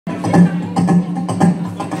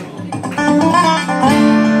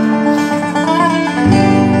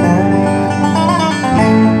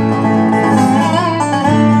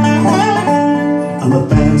I'm a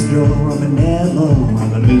fast drawer, I'm an outlaw,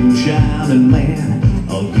 I'm a moonshining man.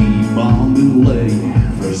 I'll keep on bootlegging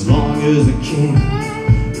for as long as I can.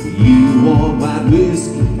 You want white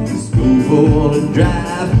whiskey, just go for a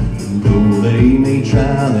drive. Though they may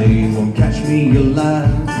try, they won't catch me alive.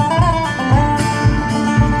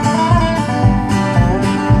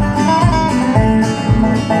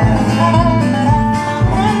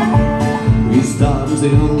 He starts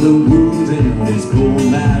in the woods and his cold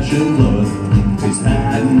mashing blood. He's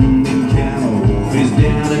hiding in cattle, he's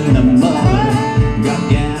down in the mud. Got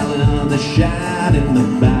gallons of shine in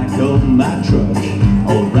the back of my truck.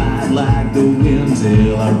 I'll ride like the wind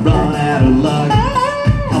till I run out of luck.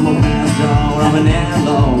 I'm a fast drawer, I'm an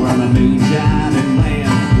outlaw, I'm a moonshining man.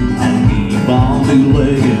 I'll keep on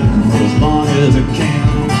bootlegging for as long as I can.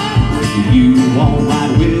 If you want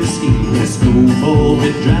white whiskey, let's go for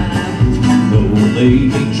a drive. Though they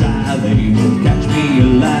may try, they won't catch me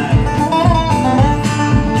alive.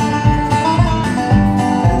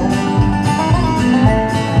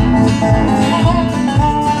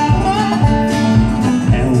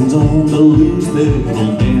 Hands on the loose,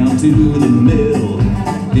 pedal down to the middle.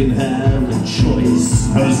 Didn't have a choice,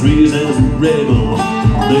 I was raised as a rebel.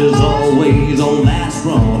 There's always a last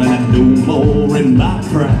run, and I know more in my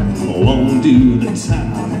prime. I won't do the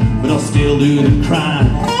time, but I'll still do the crime.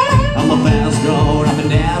 I'm a fast drawer, I'm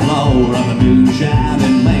an outlaw, I'm a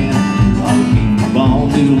moonshining man. I'll keep on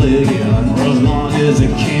bootlegging for as long as I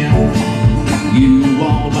can. You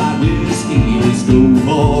want my whiskey, let's go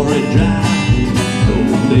for a drive.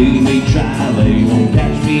 Though they may try, they won't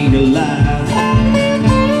catch me alive.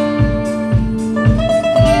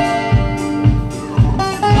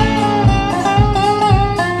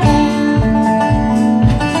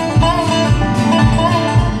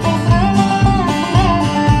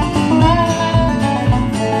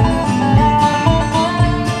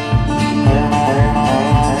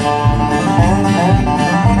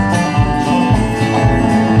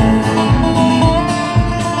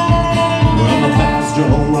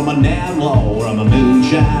 I'm an outlaw, I'm a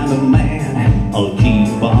moonshining man. I'll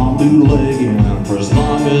keep on bootlegging for as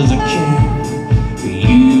long as I can.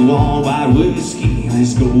 You want white whiskey,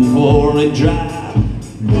 let's go for a drive.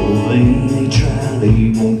 No, they may try,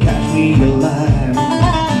 they won't catch me alive.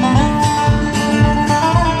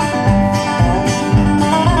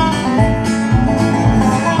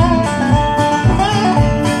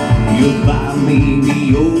 You'll find me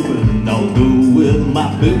be open, I'll go with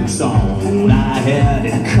my boots on. I had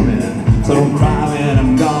it coming, so don't cry when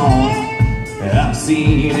I'm gone. I've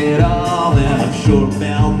seen it all and I've sure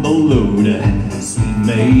found the load. Sweet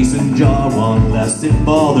mason jar, one last tip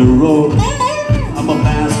for the road. I'm a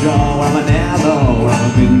fast drawer, I'm an outlaw,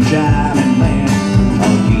 I'm a moonshining man.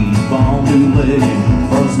 I'll keep on bootlegging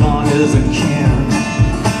for as long as I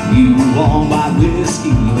can. You want my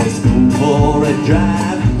whiskey, let's go for a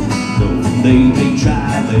drive. Though they may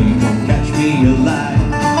try, they won't catch me alive.